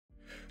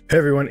Hey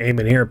everyone,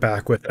 Eamonn here,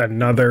 back with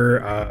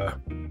another,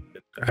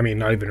 I mean,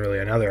 not even really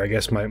another, I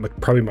guess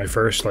probably my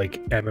first,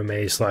 like,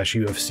 MMA slash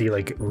UFC,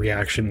 like,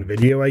 reaction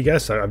video, I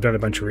guess. I've done a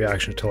bunch of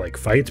reactions to, like,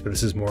 fights, but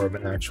this is more of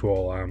an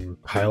actual,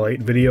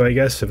 highlight video, I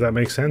guess, if that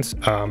makes sense.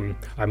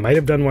 I might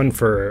have done one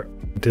for,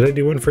 did I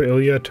do one for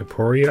Ilya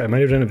Topuria? I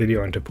might have done a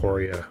video on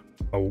Topuria,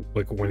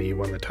 like, when he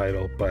won the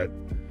title, but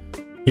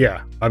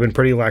yeah, I've been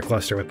pretty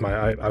lackluster with my,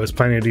 I was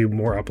planning to do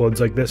more uploads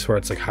like this where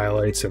it's like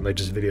highlights and like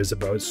just videos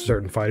about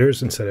certain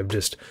fighters instead of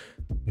just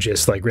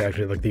like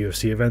reacting to like the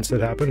UFC events that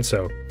happen.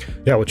 So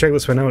yeah, we'll check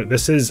this one out.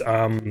 This was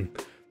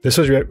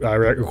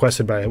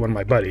requested by one of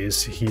my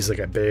buddies. He's like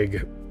a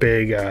big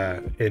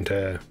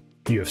into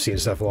UFC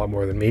and stuff a lot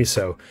more than me.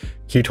 So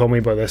he told me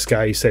about this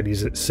guy. He said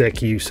he's sick.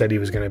 He said he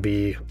was going to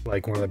be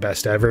like one of the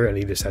best ever, and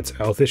he just had some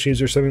health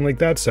issues or something like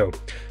that. So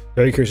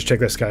very curious to check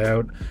this guy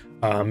out.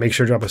 Make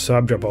sure to drop a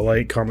sub, drop a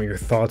like, comment your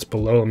thoughts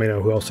below. Let me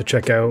know who else to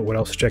check out, what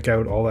else to check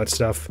out, all that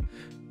stuff.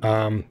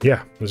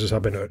 Yeah, let's just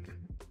hop into it.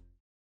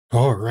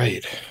 All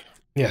right.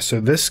 Yeah,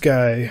 so this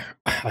guy,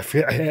 I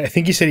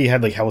think he said he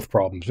had like health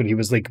problems, but he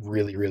was like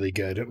really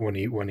good when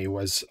he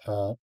was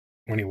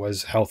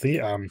healthy.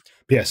 But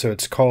yeah, so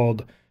it's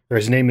called, or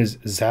his name is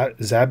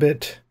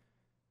Zabit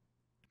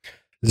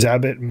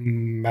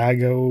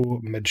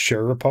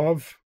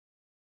Magomedsharipov.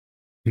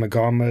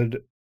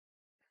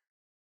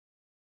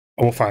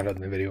 We'll find out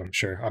in the video, I'm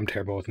sure. I'm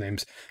terrible with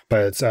names.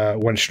 But it's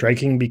When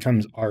Striking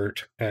Becomes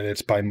Art, and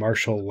it's by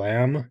Marshall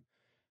Lamb.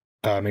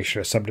 Make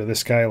sure to sub to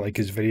this guy, like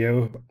his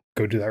video.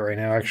 Go do that right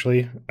now,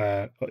 actually.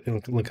 Link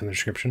in the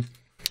description.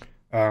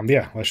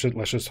 Yeah, let's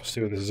just see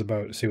what this is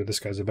about, see what this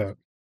guy's about.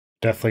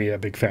 Definitely a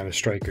big fan of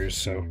strikers,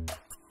 so.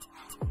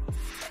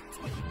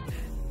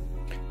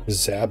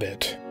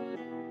 Zabit.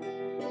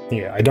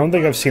 Yeah, I don't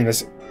think I've seen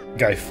this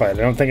guy fight.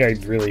 I don't think I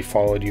really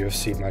followed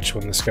UFC much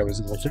when this guy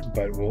was legit,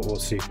 but we'll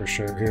see for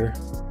sure here.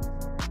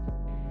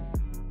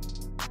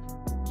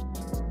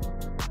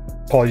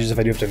 Apologies if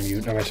I do have to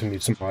mute. I might have to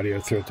mute some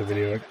audio throughout the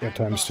video at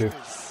times too.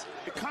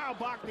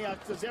 Yeah,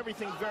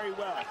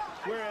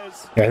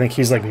 I think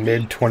he's like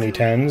mid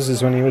 2010s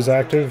is when he was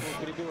active,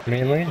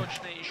 mainly.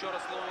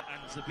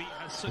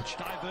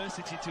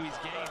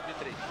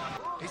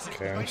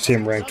 Okay, I see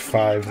him ranked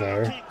 5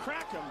 there.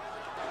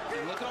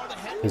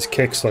 His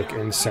kicks look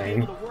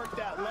insane.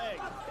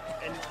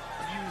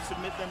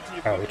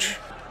 Ouch.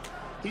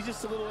 He's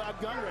just a little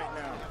outgunned right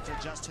now. To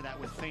adjust to that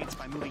with feints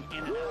by moving in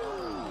and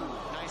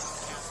out.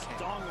 Nice.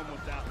 Dong him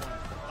with that one.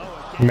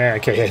 Oh, man,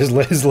 okay, his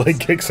leg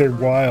kicks are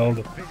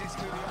wild.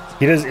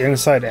 He does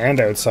inside and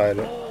outside.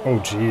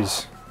 Oh,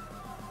 jeez.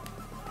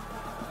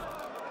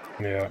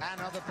 Yeah.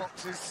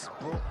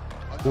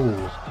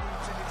 Ooh.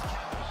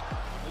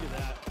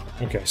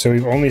 Okay, so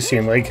we've only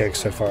seen leg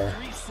kicks so far.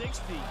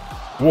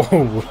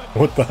 Whoa,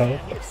 what the hell?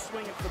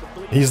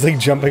 He's like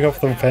jumping off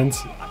the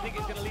fence.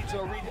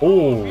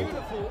 Oh.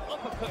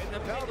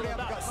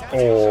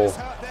 Oh.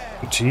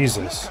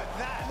 Jesus.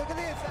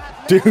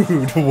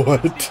 Dude,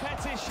 what?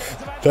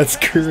 That's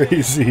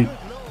crazy.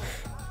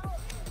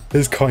 He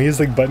has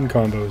like button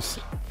combos.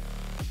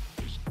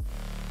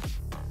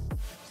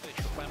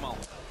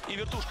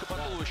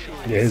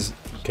 Yeah,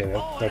 okay,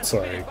 that's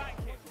like.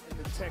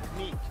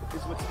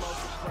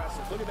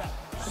 Look at that.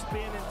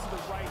 Spin into the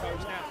right now.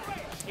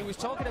 He was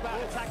talking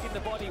about attacking the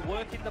body,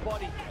 working the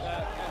body,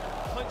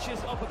 punches,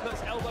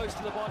 uppercuts, elbows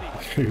to the body.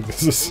 Dude,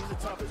 this is.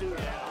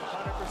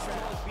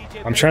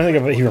 I'm trying to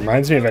think of. He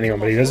reminds me of anyone,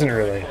 but he doesn't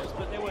really.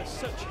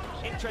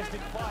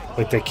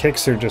 Like the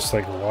kicks are just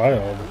like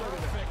wild.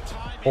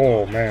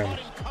 Oh man.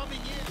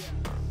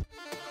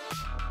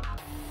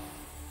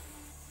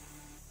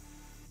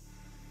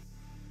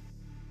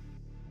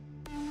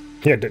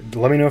 Yeah,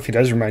 let me know if he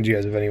does remind you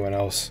guys of anyone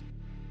else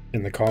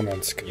in the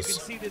comments,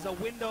 because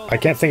I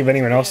can't think of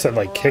anyone else that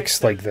like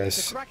kicks like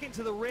this.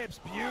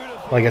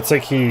 Like it's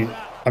like he,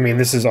 I mean,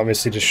 this is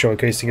obviously just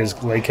showcasing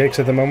his leg kicks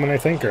at the moment, I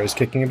think, or his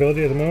kicking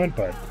ability at the moment,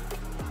 but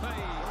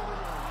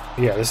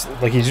yeah, this,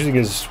 like he's using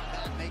his,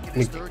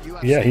 like,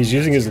 yeah, he's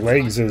using his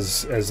legs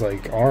as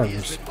like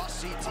arms.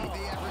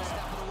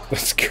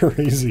 That's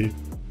crazy.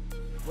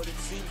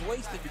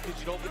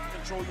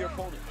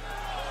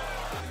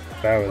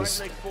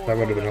 That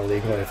would have been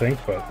illegal, I think,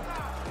 but.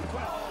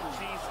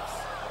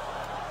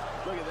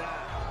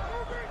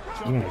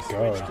 Oh my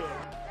god.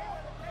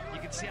 You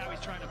can see how he's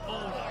trying to pull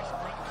a nice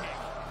front kick.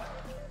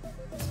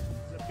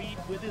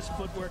 Zabit with his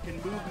footwork and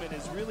movement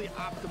is really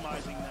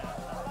optimizing that.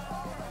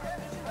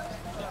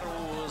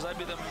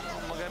 Zabit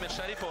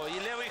Magomedsharipov,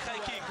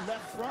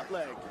 left front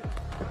leg.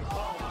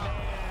 Oh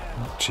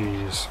man.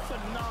 Jeez.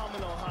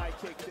 Phenomenal high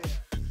kick there.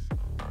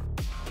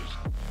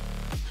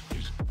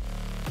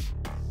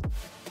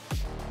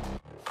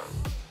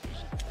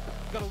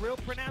 Got a real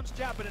pronounced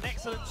jab and an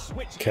excellent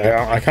switch. Okay,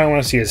 I kind of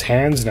want to see his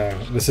hands now.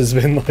 This has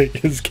been like,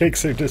 his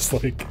kicks are just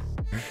like.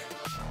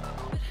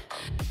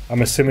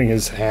 I'm assuming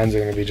his hands are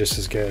going to be just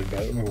as good,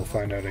 but we'll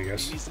find out, I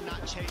guess. He's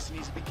not chasing,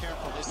 he's to be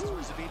careful. This is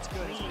where Zabit's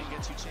good, is when he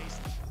gets you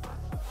chasing.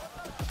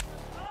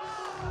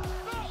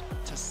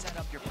 To set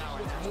up your power.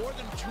 With more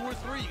than 2 or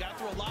 3, you got to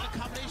throw a lot of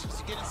combinations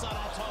to get inside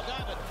on a tall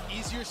guy, but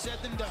easier easier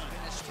said than done.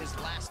 Finished his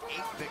last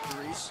 8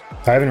 victories.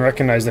 I haven't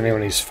recognized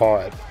anyone he's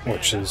fought,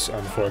 which is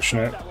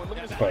unfortunate.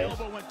 But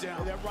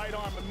That right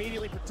arm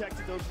immediately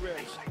protected those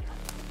ribs.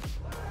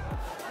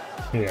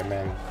 yeah,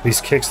 man, these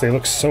kicks, they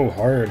look so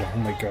hard. Oh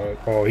my god.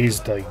 Oh,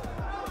 he's like...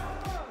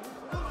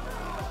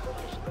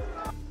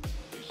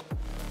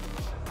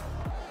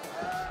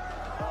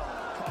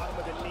 Caught him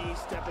with a knee,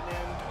 stepping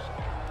in.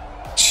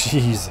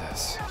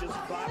 Jesus.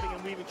 Just bobbing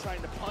and weaving,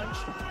 trying to punch.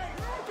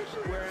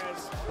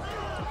 Whereas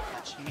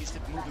He needs to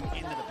move him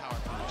into the power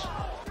punch.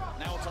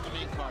 Now it's on the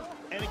main card.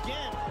 And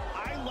again,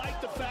 I like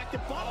the fact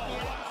that Bobby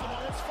is the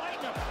one that's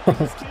fighting him.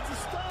 This kid's a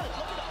stud.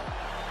 Look at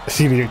him. Is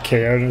he gonna get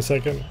KO'd in a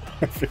second?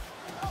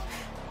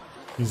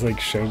 He's like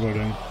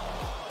showboating.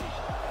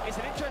 It's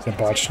an interesting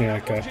The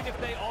Bochniak guy.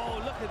 if they,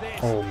 oh, look at this.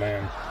 Oh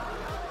man.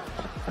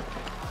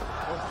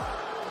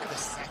 Look at the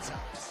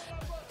setups.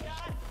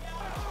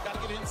 Gotta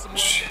get in some more.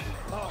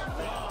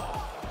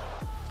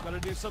 Gotta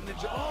do something.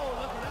 Oh,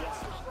 look at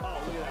that. Oh,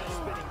 look at that.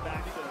 Spinning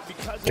back.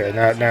 Because Okay,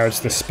 now it's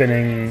the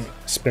spinning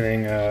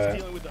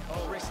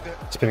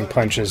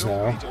punches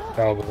now.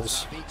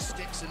 Elbows. Big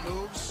sticks and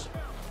moves.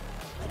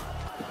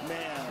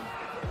 man.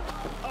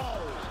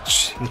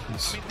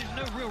 Jeez.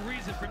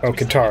 Oh,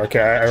 Qatar. Okay,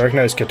 I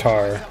recognize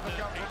Qatar.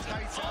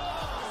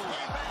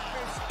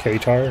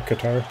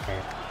 Qatar?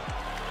 Oh.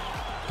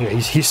 Yeah,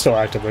 he's still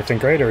active, I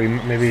think, right? Or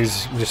maybe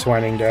he's just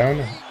winding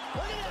down.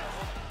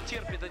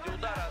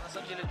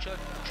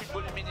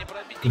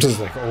 This is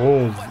like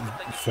old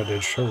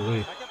footage,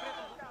 holy.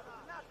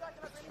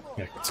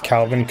 Yeah, it's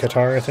Calvin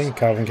Qatar, I think.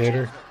 Calvin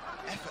Cater.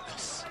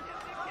 Effortless.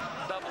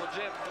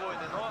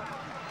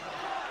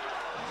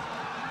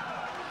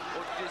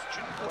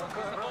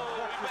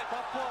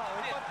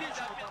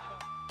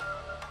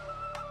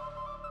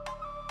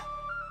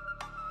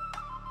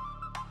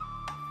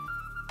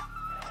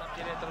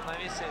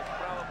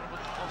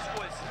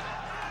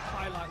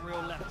 Highlight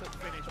reel left hook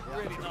finish.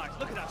 Really nice.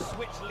 Look at that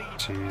switch lead.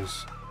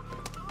 Jeez.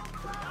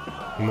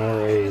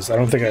 More A's. I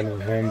don't think I know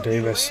him.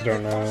 Davis, I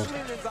don't know.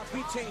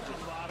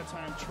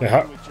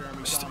 Yeah,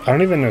 I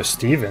don't even know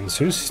Stevens.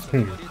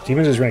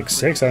 Stevens is ranked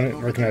 6? I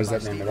don't recognize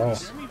that name at all.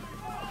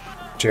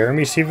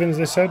 Jeremy Stevens,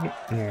 they said?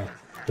 No.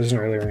 Doesn't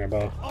really ring a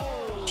bell.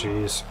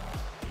 Jeez.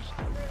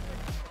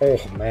 Oh,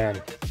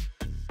 man.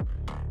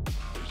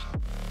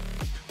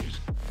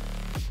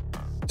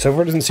 So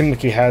far, it doesn't seem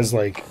like he has,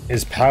 like,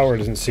 his power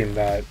doesn't seem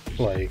that,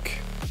 like...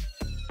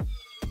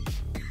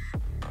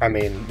 I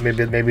mean,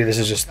 maybe this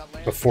is just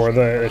before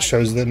it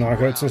shows the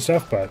knockouts and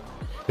stuff, but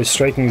his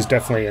striking is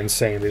definitely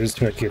insane. It doesn't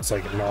seem like it's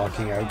like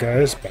knocking out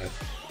guys, but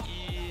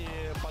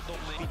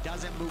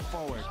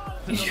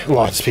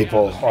lots of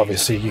people,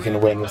 obviously, you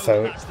can win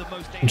without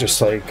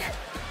just like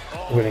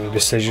winning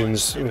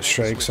decisions with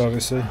strikes,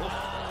 obviously.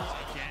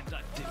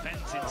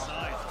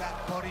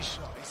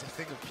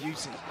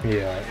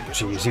 Yeah,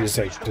 jeez, he just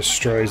like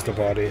destroys the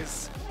body.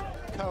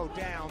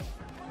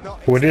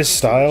 Would his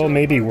style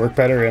maybe work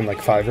better in like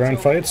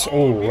 5-round fights?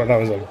 Oh, that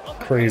was a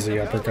crazy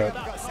uppercut.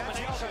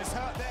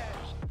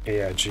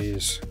 Yeah,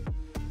 jeez.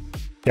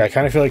 Yeah, I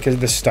kind of feel like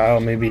this style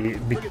maybe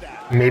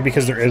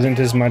because there isn't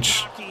as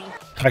much.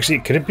 Actually,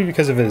 could it be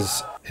because of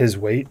his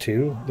weight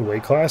too? The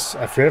weight class?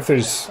 I forget if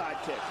there's.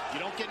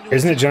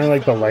 Isn't it generally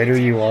like the lighter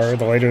you are,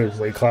 the lighter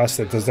weight class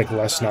that does like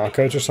less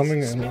knockouts or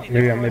something?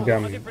 Maybe I'm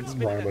wrong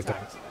about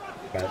that.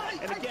 But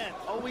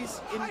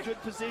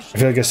I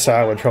feel like his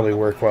style would probably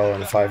work well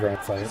in a 5-round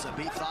fight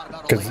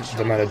because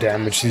the amount of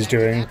damage he's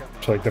doing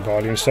to like the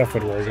body and stuff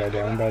would wear a guy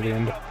down by the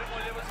end.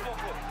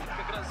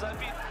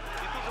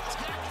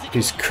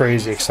 He's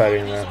crazy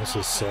exciting though. This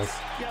is sick.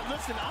 Yeah,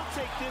 listen, I'll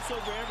take this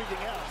over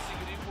everything else.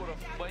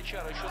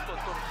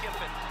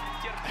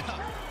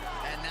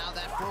 And now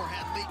that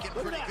forehand leaking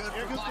pretty good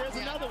for There's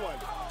another one.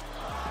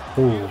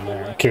 Ooh,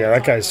 man. Okay, yeah,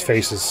 that guy's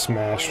face is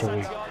smashed.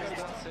 Holy.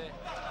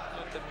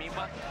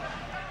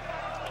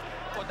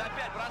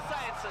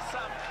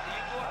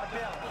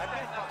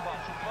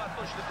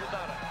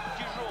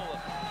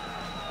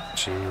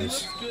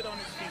 Jeez.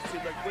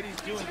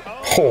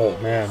 Oh,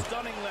 man.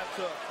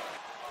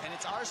 And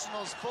it's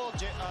Arsenal's full,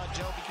 Joe,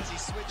 because he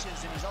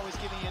switches and he's always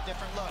giving you a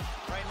different look.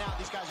 Right now,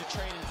 these guys are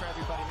trading for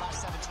everybody.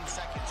 Last 17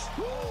 seconds.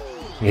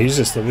 He's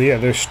just, yeah,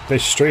 they're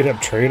straight up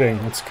trading.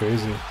 That's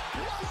crazy.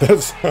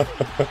 That's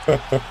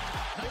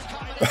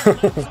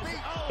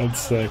that's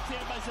sick.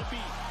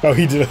 Oh,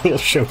 he did a little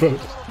showboat.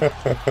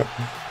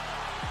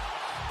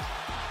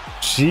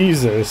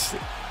 Jesus.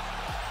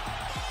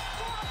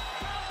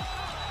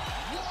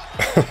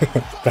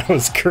 That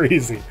was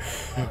crazy.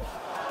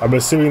 I'm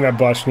assuming that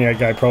Bochniak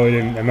guy probably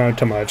didn't amount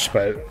to much,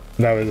 but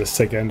that was a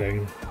sick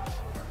ending.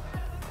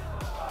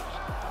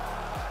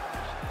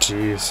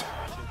 Jeez.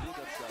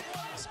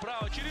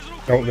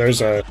 Oh,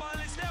 there's a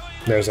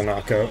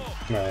knockout.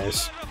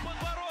 Nice.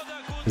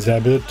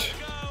 Zabit.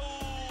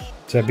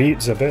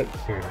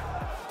 Yeah.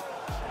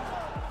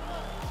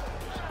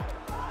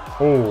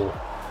 Oh.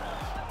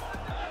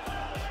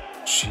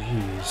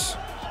 Jeez.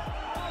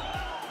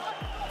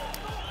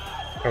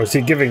 Oh, is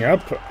he giving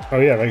up? Oh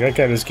yeah, like that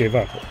guy just gave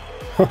up.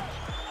 Oh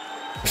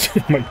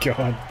my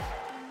god.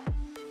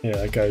 Yeah,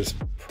 that guy's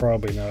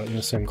probably not in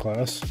the same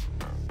class.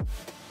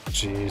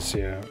 Jeez,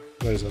 yeah.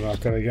 There's a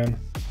knockout again.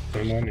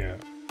 Same one, yeah.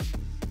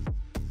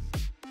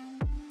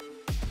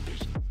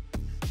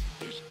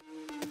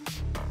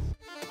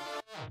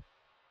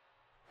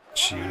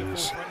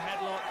 Jeez.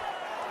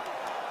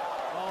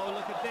 Oh,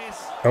 look at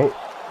this. Oh,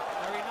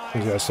 Very nice.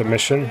 he's got a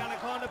submission.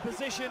 Anaconda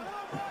position,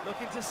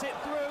 looking to sit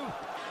through.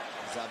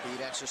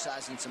 Zabit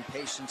exercising some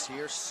patience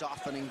here,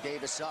 softening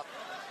Davis up.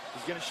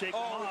 He's gonna shake.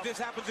 Oh, this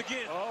happens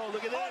again. Oh,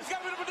 look at Oh, this. he's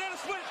got a bit of a banana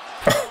split.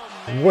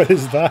 What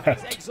is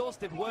that?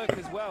 Exhausted work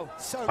as well.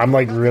 I'm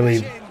like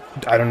really,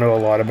 I don't know a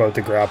lot about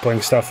the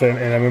grappling stuff in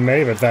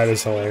MMA, but that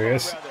is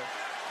hilarious.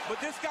 But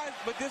this guy,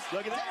 Look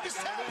at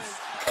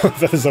that.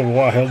 That is a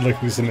wild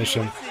looking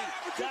submission.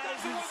 That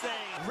is insane.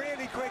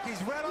 Really quick,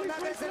 he's well on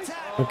that next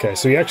attack. Okay,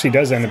 so he actually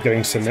does end up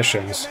getting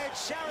submissions.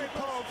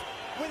 Magomedsharipov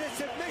with a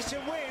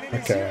submission win in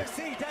his Okay.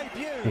 UFC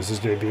debut. This is his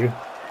debut.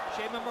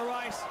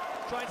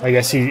 Trying I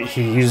guess he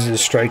uses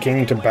his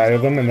striking to batter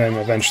them, and then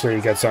eventually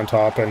he gets on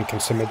top and can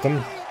submit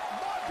them.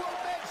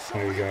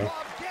 There you go.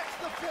 Gets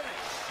the finish.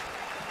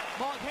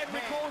 Mark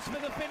Henry calls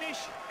for the finish.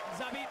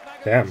 Zabit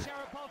Damn.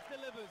 Magomedsharipov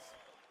delivers.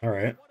 All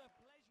right.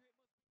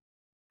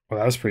 Well,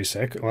 that was pretty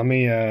sick. Let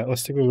me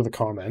let's take a look at the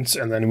comments,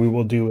 and then we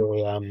will do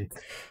a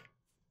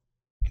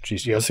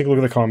Geez, yeah, let's take a look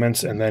at the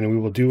comments, and then we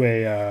will do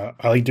a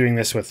I like doing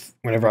this with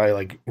whenever I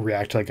like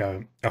react to like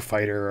a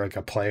fighter or like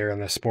a player in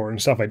the sport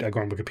and stuff. I go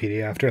on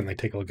Wikipedia after and like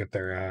take a look at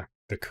their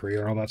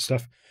career and all that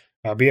stuff.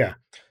 But yeah,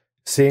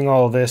 seeing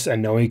all this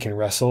and knowing he can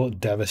wrestle,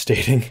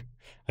 devastating.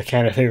 I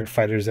can't have favorite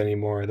fighters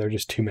anymore. There are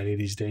just too many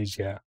these days.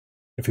 Yeah,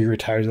 if he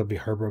retires, I'll be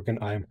heartbroken.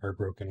 I am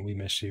heartbroken. We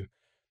miss you.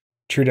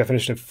 True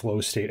definition of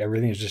flow state.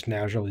 Everything is just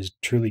natural. He's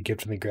truly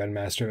gifted the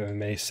Grandmaster of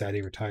MMA. Sad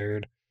he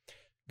retired.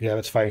 Yeah,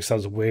 its fighting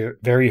styles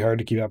very hard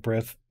to keep up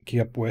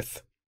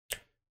with.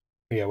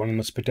 Yeah, one of the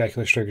most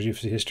spectacular strikers in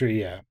UFC history.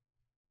 Yeah,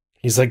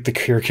 he's like the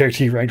career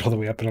character you ranked all the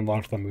way up and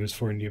unlocked the moves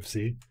for in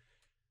UFC.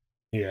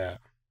 Yeah.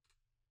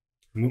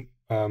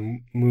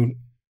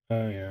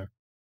 Yeah.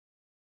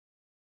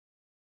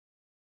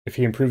 If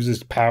he improves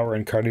his power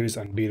and cardio, he's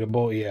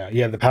unbeatable. Yeah,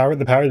 yeah. The power is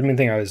the main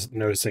thing I was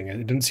noticing.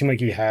 It didn't seem like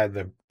he had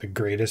the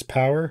greatest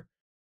power.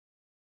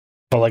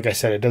 But like I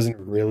said, it doesn't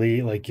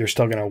really, like, you're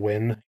still gonna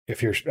win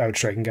if you're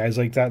outstriking guys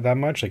like that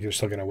much. Like, you're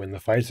still gonna win the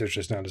fights. There's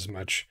just not as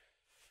much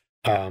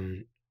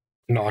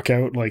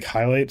knockout like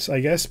highlights,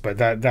 I guess. But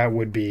that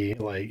would be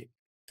like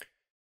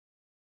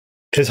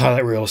his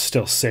highlight reel is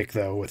still sick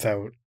though,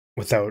 without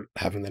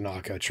having the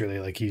knockouts. Really,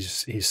 like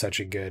he's such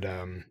a good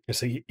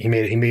it's like he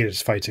made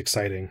his fights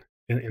exciting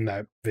in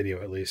that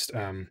video at least.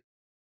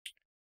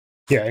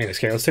 Yeah, anyways,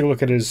 okay, let's take a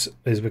look at his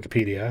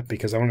Wikipedia,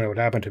 because I don't know what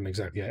happened to him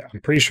exactly.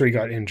 I'm pretty sure he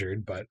got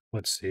injured, but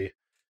let's see.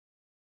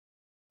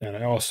 And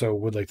I also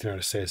would like to know how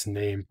to say his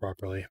name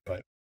properly,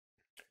 but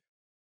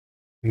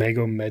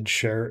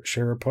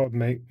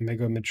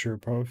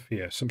Magomedsharipov,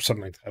 yeah, something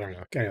like that. I don't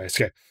know.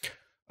 Anyways, okay.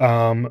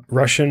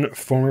 Russian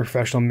former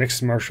professional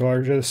mixed martial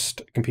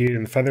artist, competed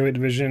in the featherweight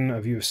division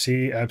of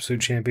UFC Absolute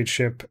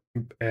Championship,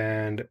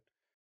 and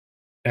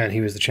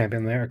he was the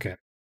champion there. Okay.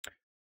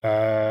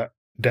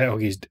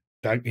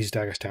 He's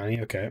Dagestani.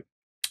 Okay.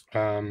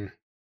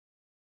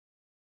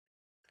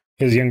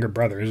 His younger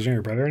brother. Is his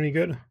younger brother any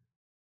good?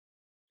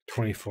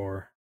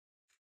 24.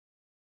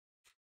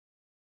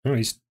 Oh,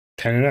 he's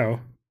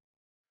 10-0.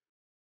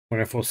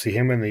 Wonder if we'll see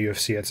him in the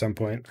UFC at some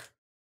point. I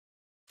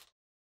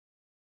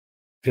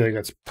feel like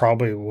that's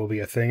probably will be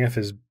a thing. If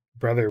his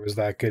brother was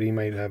that good, he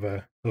might have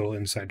a little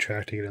inside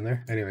track to get in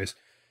there. Anyways.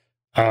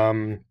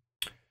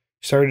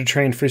 Started to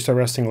train freestyle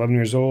wrestling 11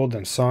 years old,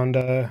 and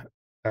Sonda.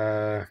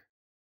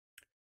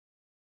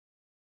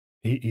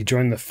 He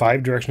joined the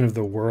Five Direction of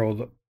the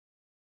World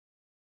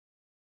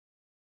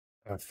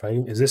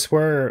fighting. Is this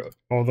where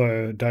all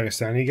the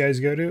Dagestani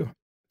guys go to?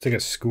 It's like a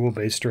school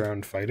based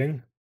around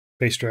fighting,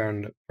 based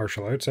around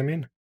martial arts. I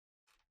mean,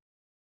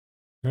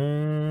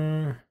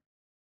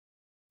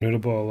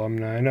 notable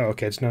alumni. No,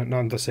 okay, it's not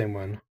the same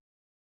one.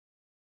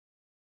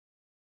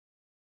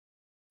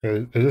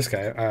 There's this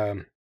guy,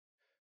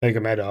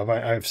 Magomedov.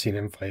 I've seen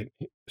him fight.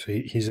 So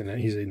he's in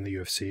the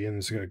UFC, and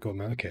he's got a gold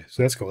medal. Okay,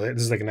 so that's cool.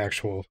 This is like an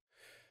actual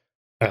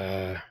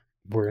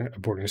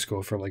boarding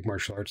school for like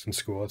martial arts in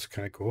school. It's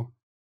kind of cool.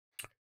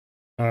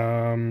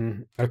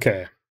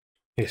 Okay.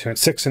 Yeah, so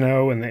it's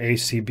 6-0 in the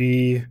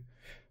ACB.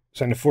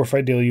 Signed a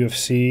 4-fight deal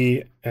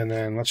UFC, and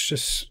then let's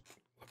just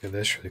look at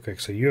this really quick.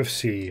 So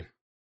UFC,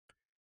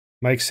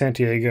 Mike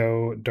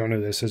Santiago, don't know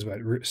who this is, but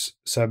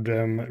subbed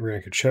him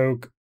rear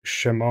choke.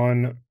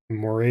 Shimon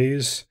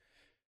Moraes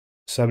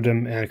subbed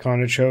him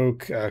Anaconda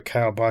choke.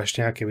 Kyle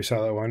Boshniak, we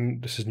saw that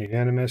one. This is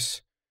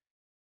unanimous.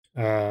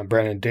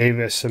 Brandon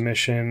Davis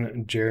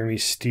submission. Jeremy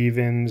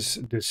Stevens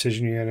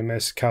decision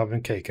unanimous.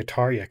 Calvin K.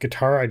 Qatar, yeah,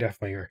 Qatar I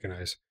definitely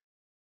recognize.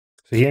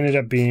 So he ended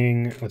up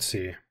being, let's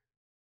see.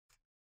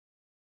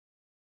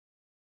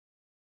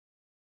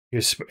 He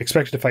was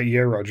expected to fight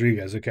Yair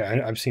Rodriguez. Okay,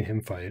 I've seen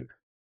him fight,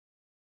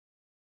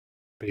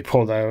 but he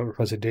pulled out.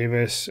 Replaced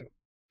Davis.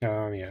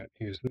 Yeah,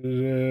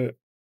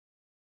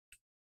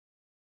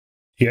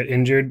 he He got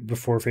injured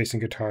before facing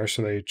Guitar,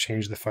 so they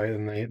changed the fight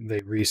and they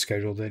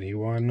rescheduled it. He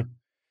won.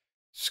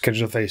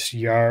 Scheduled to face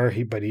Yar,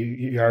 but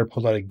Yar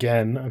pulled out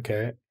again.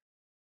 Okay.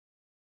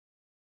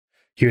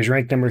 He was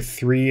ranked number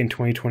 3 in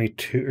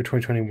 2022 or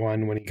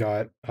 2021 when he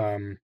got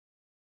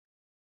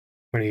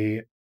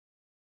he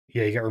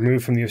got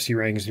removed from the UFC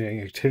rankings during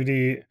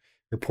activity.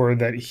 Reported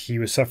that he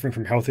was suffering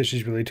from health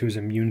issues related to his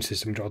immune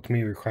system, which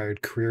ultimately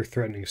required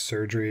career-threatening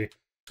surgery.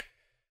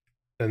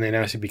 Then they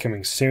announced he'd be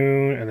coming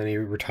soon, and then he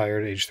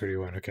retired at age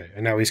 31. Okay,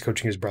 and now he's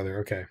coaching his brother.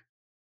 Okay.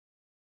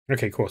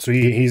 Okay, cool. So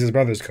he's his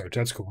brother's coach.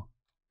 That's cool.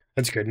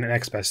 That's good.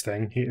 Next best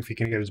thing. If he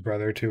can get his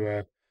brother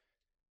to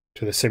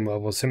the same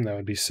level as him, that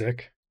would be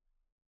sick.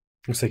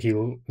 Looks like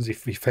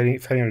he's fighting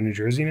out in New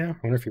Jersey now. I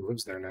wonder if he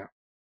lives there now.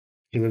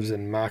 He lives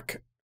in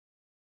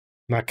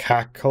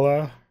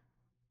Makakala.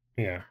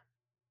 Yeah.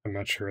 I'm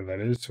not sure where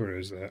that is. Where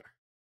is that?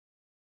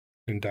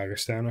 In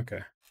Dagestan. Okay.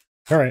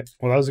 All right.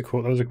 Well, that was a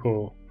cool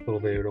little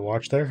video to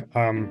watch there.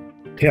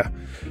 Yeah.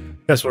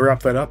 Yes, we'll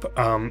wrap that up.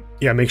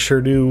 Yeah, make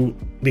sure to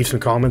leave some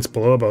comments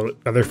below about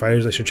other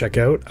fighters I should check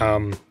out.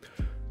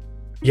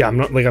 Yeah,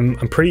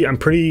 I'm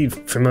pretty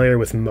familiar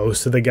with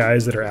most of the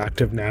guys that are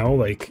active now,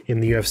 like in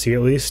the UFC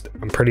at least.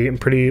 I'm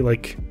pretty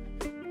like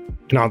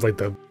not like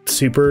the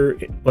super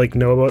like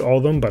know about all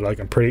of them, but like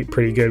I'm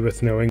pretty good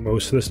with knowing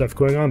most of the stuff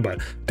going on. But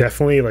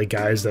definitely like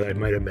guys that I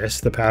might have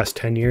missed the past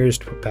 10 years,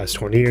 past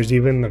 20 years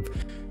even, of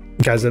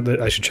guys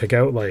that I should check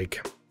out.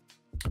 Like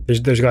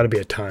there's got to be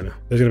a ton.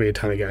 There's gonna be a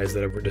ton of guys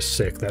that were just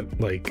sick that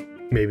like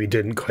maybe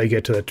didn't quite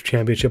get to the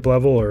championship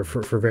level or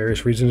for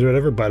various reasons or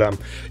whatever. But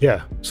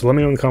yeah, so let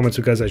me know in the comments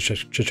what guys I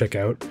should check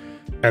out.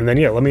 And then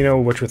yeah, let me know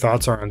what your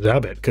thoughts are on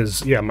Zabit,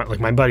 because yeah,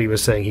 my buddy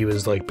was saying he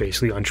was like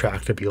basically on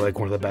track to be like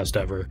one of the best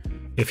ever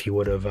if he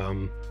would have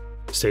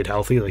stayed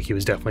healthy. Like he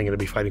was definitely going to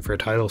be fighting for a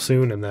title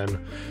soon, and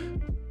then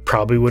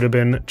probably would have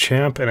been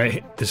champ.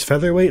 And is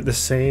featherweight the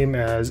same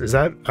as, is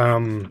that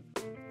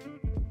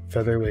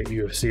featherweight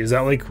UFC, is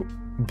that like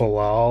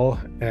Bilal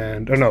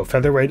and, oh no,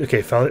 featherweight,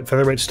 okay,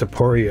 featherweight's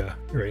Topuria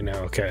right now.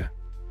 Okay,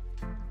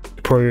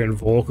 Topuria and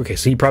Volk. Okay,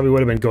 so he probably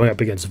would have been going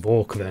up against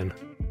Volk then.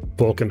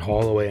 Volk and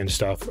Holloway and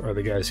stuff are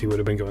the guys he would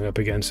have been going up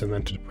against, and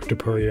then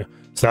Topuria.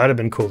 So that'd have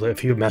been cool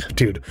if you met,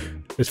 dude.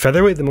 Is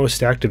featherweight the most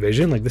stacked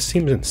division? Like this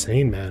seems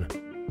insane, man.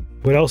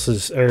 What else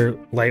is, or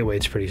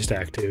lightweight's pretty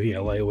stacked too. Yeah,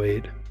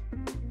 lightweight.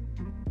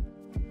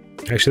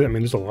 Actually, I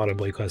mean, there's a lot of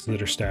weight classes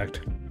that are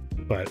stacked,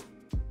 but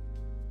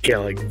yeah,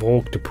 like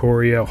Volk,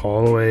 Topuria,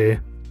 Holloway.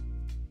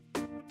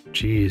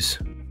 Jeez,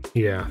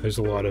 yeah, there's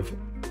a lot of.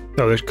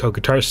 Oh, there's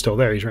Kokotar's still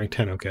there. He's ranked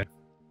 10. Okay,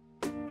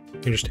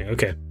 interesting.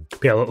 Okay.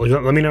 Yeah,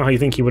 let me know how you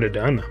think he would have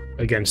done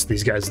against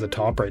these guys at the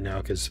top right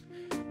now, because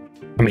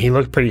I mean, he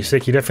looked pretty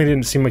sick. He definitely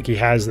didn't seem like he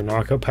has the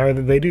knockout power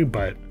that they do,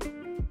 but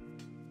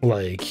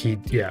like he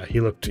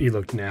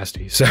looked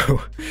nasty. So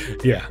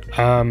yeah,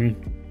 all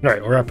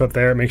right, we'll wrap up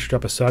there. Make sure to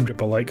drop a sub,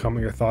 drop a like,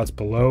 comment your thoughts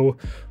below,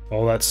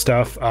 all that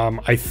stuff.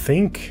 I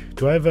think,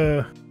 I have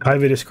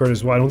a Discord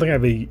as well. I don't think I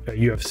have a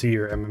UFC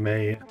or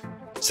MMA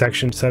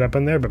section set up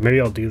in there, but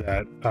maybe I'll do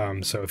that.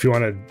 So if you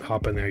want to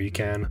hop in there, you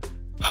can.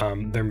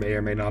 There may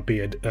or may not be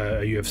a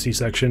UFC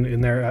section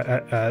in there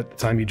at the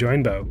time you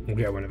join, but we'll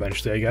get one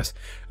eventually, I guess.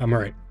 All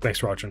right, thanks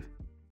for watching.